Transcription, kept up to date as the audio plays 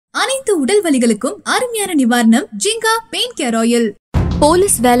அனைத்து உடல் வலிகளுக்கும் அருமையான நிவாரணம் Jirga pain care oil.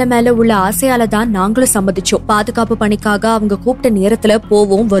 Police வேலை மேல உள்ள ஆசையால தான் நாங்களும் சம்மதிச்சோம். பாதுகாப்பு பணிக்காக அவங்க கூப்பிட்ட நேரத்துல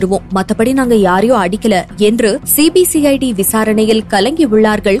போவோம் வருவோம், மத்தபடி நாங்க யாரையும் அடிக்கல என்று சிபிசிஐடி விசாரணையில் கலங்கி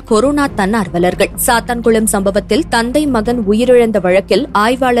உள்ளார்கள் கொரோனா தன்னார்வலர்கள். சாத்தான்குளம் சம்பவத்தில் தந்தை மகன் உயிரிழந்த வழக்கில்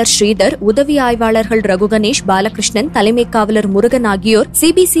ஆய்வாளர் ஸ்ரீதர், உதவி ஆய்வாளர்கள் ரகுகணேஷ், பாலகிருஷ்ணன், தலைமை காவலர் முருகன் ஆகியோர்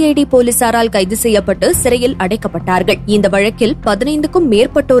சிபிசிஐடி போலீசாரால் கைது செய்யப்பட்டு சிறையில் அடைக்கப்பட்டார்கள். இந்த வழக்கில் 15க்கும்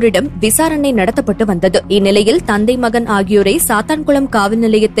மேற்பட்டோரிடம் விசாரணை நடத்தப்பட்டு வந்தது. இந்நிலையில் தந்தை மகன் ஆகியோரை சாத்தான்குளம் காவல்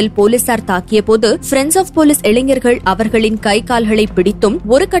நிலையத்தில் போலீசார் தாக்கிய போது ஃப்ரெண்ட்ஸ் ஆஃப் போலீஸ் இளைஞர்கள் அவர்களின் கை கால்களை பிடித்தும்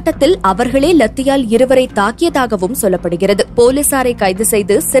ஒரு கட்டத்தில் அவர்களே லத்தியால் இருவரை தாக்கியதாகவும் சொல்லப்படுகிறது. போலீசாரை கைது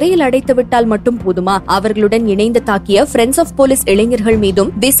செய்து சிறையில் அடைத்துவிட்டால் மட்டும் போதுமா? அவர்களுடன் இணைந்து தாக்கிய ஃப்ரெண்ட்ஸ் ஆஃப் போலீஸ் இளைஞர்கள்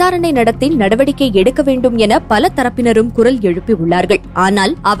மீதும் விசாரணை நடத்தி நடவடிக்கை எடுக்க வேண்டும் என பல தரப்பினரும் குரல் எழுப்பியுள்ளார்கள்.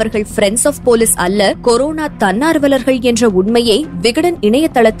 ஆனால் அவர்கள் ஃப்ரெண்ட்ஸ் ஆஃப் போலீஸ் அல்ல, கொரோனா தன்னார்வலர்கள் என்ற உண்மையை விகடன்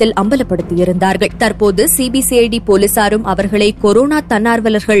இணையதளத்தில் அம்பலப்படுத்தியிருந்தார்கள். தற்போது சிபிசிஐடி போலீசாரும் அவர்களை கொரோனா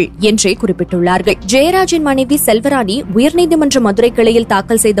தன்னார்வலர்கள் என்றே குறிப்பிட்டுள்ளார்கள். ஜெயராஜின் மனைவி செல்வராணி உயர்நீதிமன்ற மதுரை கிளையில்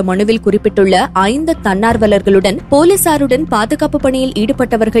தாக்கல் செய்த மனுவில் குறிப்பிட்டுள்ள 5 தன்னார்வலர்களுடன் போலீசாருடன் பாதுகாப்பு பணியில்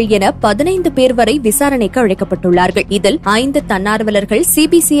ஈடுபட்டவர்கள் என 15 பேர் வரை விசாரணைக்கு அழைக்கப்பட்டுள்ளார்கள். இதில் 5 தன்னார்வலர்கள்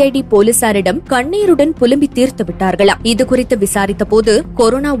சிபிசிஐடி போலீசாரிடம் கண்ணீருடன் புலம்பி தீர்த்து விட்டார்களாம். இதுகுறித்து விசாரித்த போது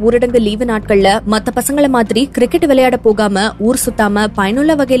கொரோனா ஊரடங்கு லீவு நாட்கள்ல மத்த பசங்கள மாதிரி கிரிக்கெட் விளையாட போகாம ஊர் சுத்தாம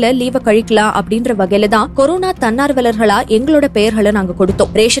பயனுள்ள வகையில லீவ கழிக்கலாம் அப்படின்ற வகையில தான் கொரோனா தன்னார்வலர்களா எங்களோட பெயர்களை நாங்க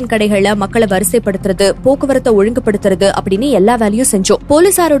கொடுத்தோம். ரேஷன் கடைகள்ல மக்களை வரிசைப்படுத்துறது, போக்குவரத்தை ஒழுங்குபடுத்துறது அப்படின்னு எல்லா வேலையும் செஞ்சோம்.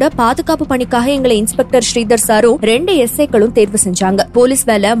 போலீசாரோட பாதுகாப்பு பணிக்காக எங்களை இன்ஸ்பெக்டர் ஸ்ரீதர் சாரும் 2 எஸ்ஐக்களும் தேர்வு செஞ்சாங்க. போலீஸ்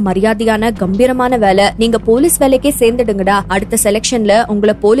வேலை மரியாதையான கம்பீரமான வேலை, நீங்க போலீஸ் வேலைக்கே சேர்ந்துடுங்கடா, அடுத்த செலக்ஷன்ல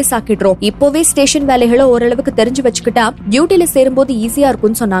உங்களை போலீஸ் ஆக்கிடுறோம், இப்போவே ஸ்டேஷன் வேலைகளை ஓரளவுக்கு தெரிஞ்சு வச்சுக்கிட்டா டியூட்டில சேரும்போது ஈஸியா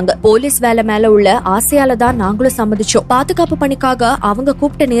இருக்கும்னு சொன்னாங்க. போலீஸ் வேலை மேல உள்ள ஆசையால தான் நாங்களும் சம்மதிச்சோம். பாதுகாப்பு பணிக்காக அவங்க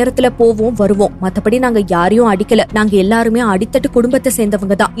கூப்பிட்ட நேரத்துல போவோம் வருவோம், மத்தபடி நாங்க யாரையும் அடிக்கல. நாங்க எல்லாருமே அடித்தட்டு குடும்பத்தை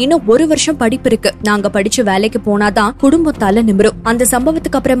சேர்ந்தவங்க தான். இன்னும் 1 வருஷம் படிப்பு இருக்கு. நாங்க படிச்சு வேலைக்கு போனாதான் குடும்பம் தலை நிமிரும். அந்த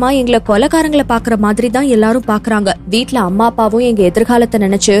சம்பவத்துக்கு அப்புறமா எங்களை கொலைகாரங்களை பாக்குற மாதிரி தான் எல்லாரும் பாக்குறாங்க. வீட்ல அம்மா அப்பாவும் எங்க எதிர்காலத்தை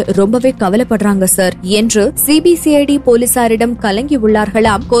நினைச்சு ரொம்பவே கவலைப்படுறாங்க சார் என்று சிபிசிஐடி போலீசாரிடம் கலங்கி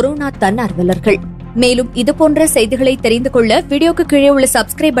உள்ளார்களாம் கொரோனா தன்னார்வலர்கள். மேலும் இதுபோன்ற செய்திகளை தெரிந்து கொள்ள வீடியோக்கு கீழே உள்ள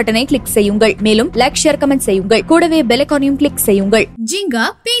சப்ஸ்கிரைப் பட்டனை கிளிக் செய்யுங்கள். மேலும் லைக், ஷேர், கமெண்ட் செய்யுங்கள். கூடவே பெல் ஐகானையும் கிளிக் செய்யுங்கள். ஜிங்கா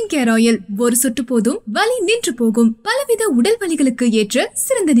பெயின் கேர் ஆயில் ஒரு சொட்டு போதும் வலி நின்று போகும். பலவித உடல் வலிகளுக்கு ஏற்ற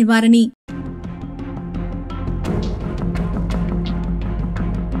சிறந்த நிவாரணி.